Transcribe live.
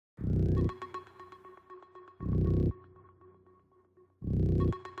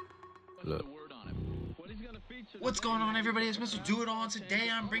What's going on, everybody? It's Mr. Do It All, and today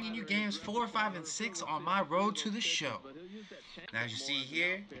I'm bringing you games 4, 5, and 6 on my road to the show. Now, as you see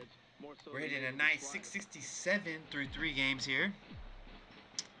here, we're hitting a nice 667 through 3 games here.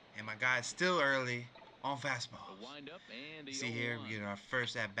 And my guy's still early on fastballs. You see here, we get our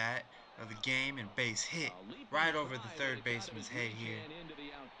first at-bat of the game and base hit right over the third baseman's head here.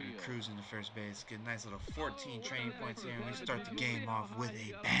 We're cruising to first base. Get a nice little 14 training points here, and we start the game off with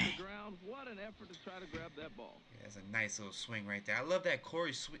a bang. Yeah, that's a nice little swing right there. I love that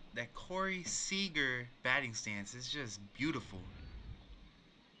Corey Seager batting stance. It's just beautiful.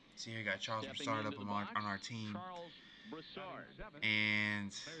 See here, we got Charles Broussard up on our team.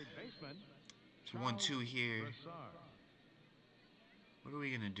 And it's 1-2 here. What are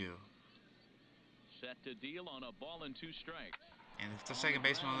we gonna do? Set to deal on a ball and 2 strikes. And if the second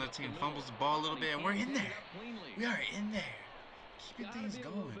baseman on the other team fumbles the ball a little bit, and we're in there. We are in there. Keeping things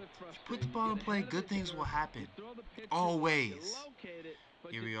going. If you put the ball in play, good things will happen. Always.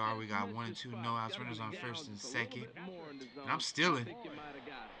 Here we are. We got 1 and 2 no outs. Runners on first and second. And I'm stealing.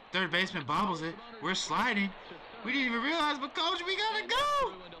 Third baseman bobbles it. We're sliding. We didn't even realize, but coach, we gotta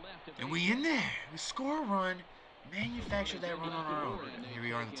go. And we in there. We score a run. Manufacture that run on our own. Here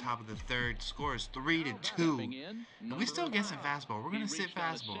we are on the top of the third. Score is 3-2. And we still get some fastball. We're going to sit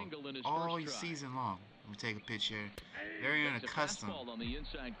fastball all season long. Let me take a pitch here. Very unaccustomed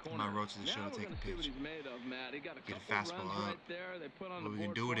on my road to the show to take a pitch. Get a fastball up. What are we going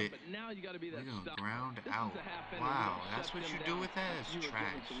to do with it? We're going to ground out. Wow, that's what you do with that? It's trash.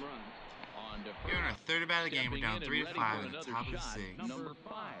 Here on our third at-bat of the game, we're down 3-5 at the top of the 6th.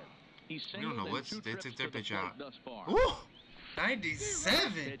 We don't know what's. They took their pitch out. Ooh!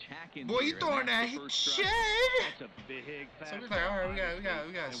 97! Boy, you throwing that shit! So we're like, alright,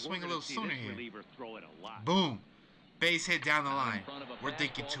 we gotta swing a little sooner here. Boom! Base hit down the line. We're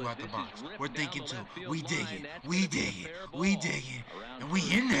thinking 2 out the box. We're thinking 2. We dig it. We dig it. We dig it. And we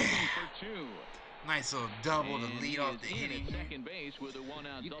in there. Nice little double to lead off the inning here.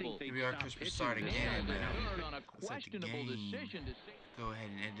 Here we are, Chris Broussard again. Let's let the game go ahead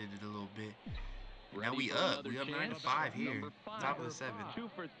and edit it a little bit. Now we up. We up 9-5 here. Top of the 7th. 2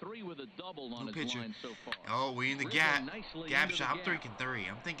 for 3 with a double on new his pitcher. line so far. Oh, we in the gap. Gap shot. I'm thinking 3.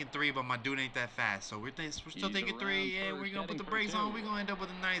 I'm thinking 3, but my dude ain't that fast. So we're still thinking 3. And we're gonna put the brakes on. We're gonna end up with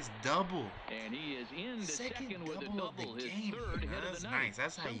a nice double. And he is in the second with a double. Of the game. That's nice.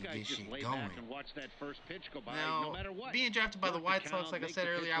 That's how you get shit going. Now, being drafted by the White Sox, like I said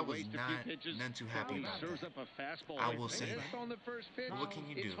earlier, I was none too happy about that. I will say that. But what can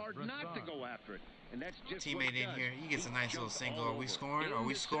you do? Teammate in here, he gets a nice little single. Are we scoring? Are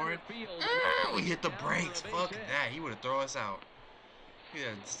we scoring? We hit the brakes. Fuck that. He would have thrown us out. We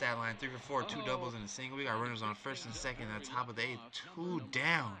got a stat line 3 for 4, 2 doubles and a single. We got runners on first and second at the top of the 8th. 2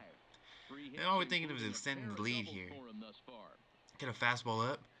 down. And all we're thinking of is extending the lead here. Get a fastball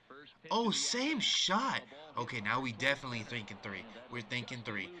up. Oh, same shot. Okay, now we definitely thinking 3. We're thinking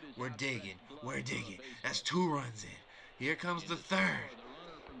 3. We're digging. We're digging. That's 2 runs in. Here comes the third.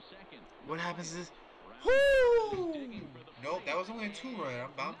 What happens is, whoo! Nope, that was only a 2-run.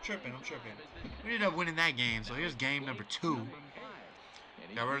 I'm tripping. We ended up winning that game. So here's game number 2.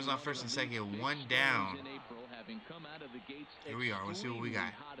 Got runners on first and second, 1 down. Here we are. Let's see what we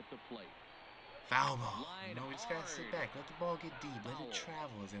got. Foul ball. No, we just gotta sit back. Let the ball get deep. Let it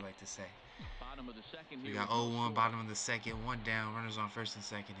travel, as they like to say. We got 0-1, bottom of the second, 1 down. Runners on first and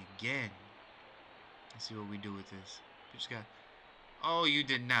second again. Let's see what we do with this. We just got. Oh, you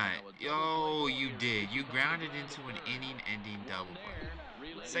did not. Oh, you did. You grounded into an inning-ending double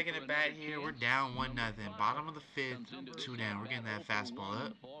play. Second at bat here, we're down 1-0. Bottom of the 5th, 2 down. We're getting that fastball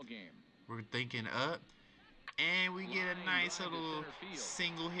up. We're thinking up. And we get a nice little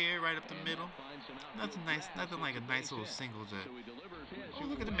single here, right up the middle. Nothing nice, nothing like a nice little single to. Oh,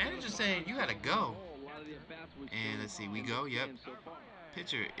 look at the manager saying you gotta go. And let's see, we go. Yep.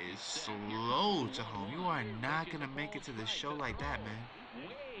 Pitcher is slow to home. You are not gonna make it to the show like that, man.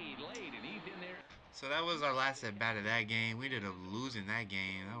 So that was our last at bat of that game. We ended up losing that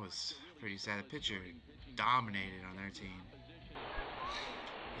game. That was pretty sad. The pitcher dominated on their team.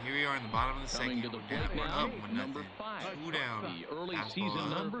 Here we are in the bottom of the second. We're up 1-0. 2 down. The early season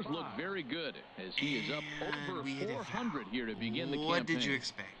numbers look very good as he is up over 400 here to begin the campaign. What did you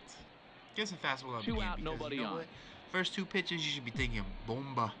expect? Get some fastball up 2 out, nobody you know on. What? First 2 pitches, you should be thinking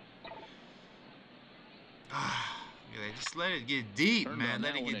bomba. Yeah, just let it get deep, man.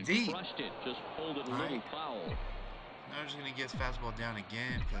 Let it get deep. Crushed it. Just pulled it a little foul. Now we're just gonna get his fastball down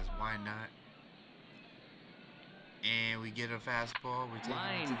again, because why not? And we get a fastball. We're taking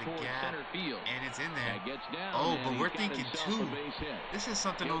it to the gap. And it's in there. Down, oh, but we're thinking 2. This is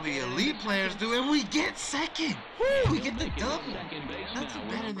something only elite players do. And we get second. Woo, we get the double. Nothing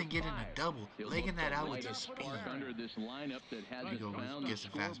better than getting a double. Legging that out with your speed. There you go. We get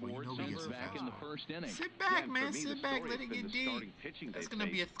some fastball. You know we get some fastball. Sit back, man. Sit back. Let it get deep. That's going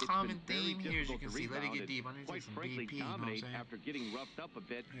to be a common theme here, as you can see. Let it get deep. I need to take some BP. You know what I'm saying?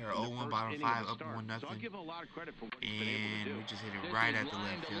 Here, 0-1, bottom 5, up 1-0. And we just hit it right at the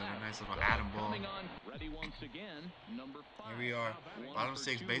left field. A nice little atom ball. Here we are. Bottom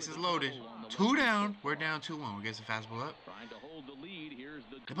 6, bases loaded. 2 down. We're down 2-1. We get some fastball up.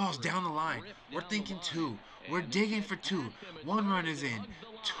 The ball's down the line. We're thinking 2. We're digging for 2. 1 run is in.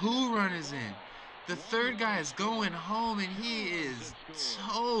 2 runners in. The third guy is going home, and he is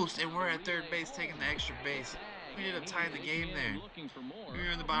toast. And we're at third base taking the extra base. We ended up tying the game there. We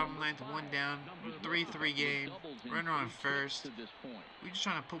were in the bottom of the 9th, 1 down, 3-3 game. Runner on first. We're just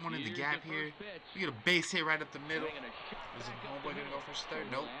trying to put one in the gap here. We get a base hit right up the middle. Is it homeboy gonna go for his third?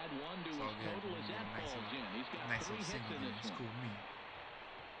 Nope. It's all good. Nice little single there. It's cool with me.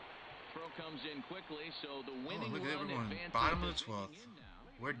 Oh, look at that. We're going bottom of the 12th.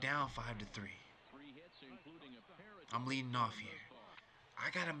 We're down 5-3. I'm leading off here. I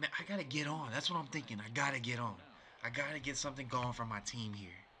gotta get on. That's what I'm thinking. I gotta get on. I gotta get something going for my team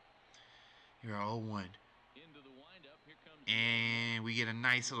here. Here are 0-1. And we get a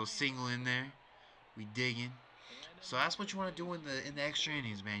nice little single in there. We digging. So that's what you want to do in the extra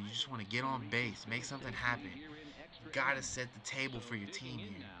innings, man. You just want to get on base, make something happen. You gotta set the table for your team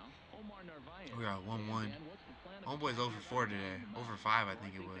here. We are 1-1. Homeboy's 0-4 today. 0-5, I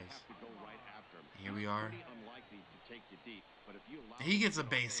think it was. Here we are. He gets a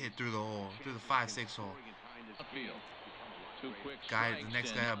base hit through the hole, through the 5-6 hole. The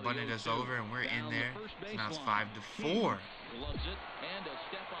next guy bunted us over, and we're in there. So now it's 5-4.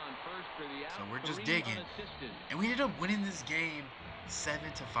 So we're just digging. And we ended up winning this game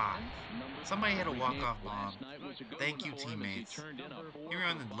 7-5. Somebody hit a walk-off bomb. Thank you, teammates. Here we're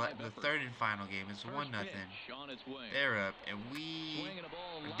on the third and final game. It's 1-0. They're up, and we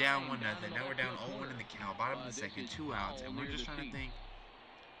are down 1-0. Now we're down 0-1 in the count. Bottom of the second, 2 outs, and we're just trying to think.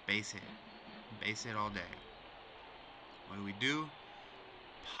 Base hit. Base hit all day. What do?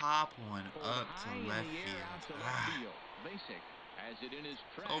 Pop one up to left field.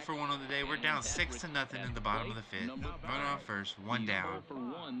 0-1 on the day. We're down 6-0 in the bottom of the 5th. Runner on first, 1 down.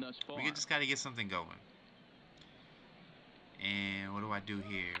 We just got to get something going. And what do I do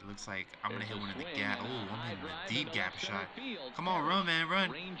here? Looks like I'm going to hit one in the gap. Oh, I'm hitting a deep gap shot. Come on, run, man,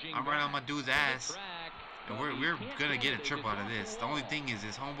 run. I'm running on my dude's ass. And we're going to get a triple out of this. The only thing is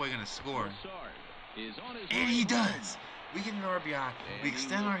homeboy going to score. And he does. We get an RBI. We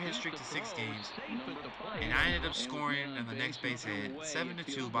extend our hit streak to 6 games. And I ended up scoring on the next base hit.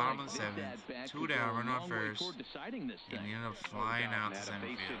 7-2, bottom of the 7th. 2 down, runner on first. And we ended up flying out to center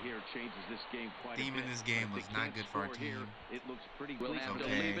field. Theme in this game was not good for our team. It's okay. We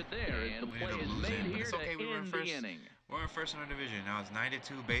ended up losing. But it's okay. We were in first. We're in first in our division. Now it's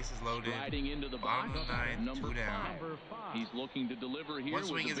 9-2, bases loaded. Bottom of the 9th, 2 down. He's looking to deliver here. One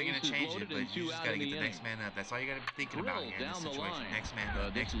swing isn't going to change it, but you just got to get the next man up. That's all you got to be thinking about here in this situation. Next man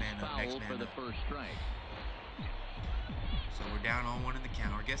up, next man up, next man up. So we're down 0-1 in the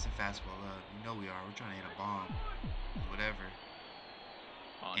count. We're guessing fastball up. You know we are. We're trying to hit a bomb. Whatever.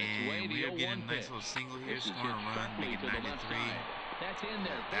 And we are getting a nice little single here, scoring a run, make it 9-3. That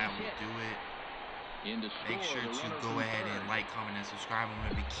will do it. Make sure to go ahead and like, comment, and subscribe.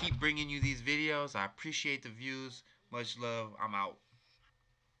 I'm going to keep bringing you these videos. I appreciate the views. Much love. I'm out.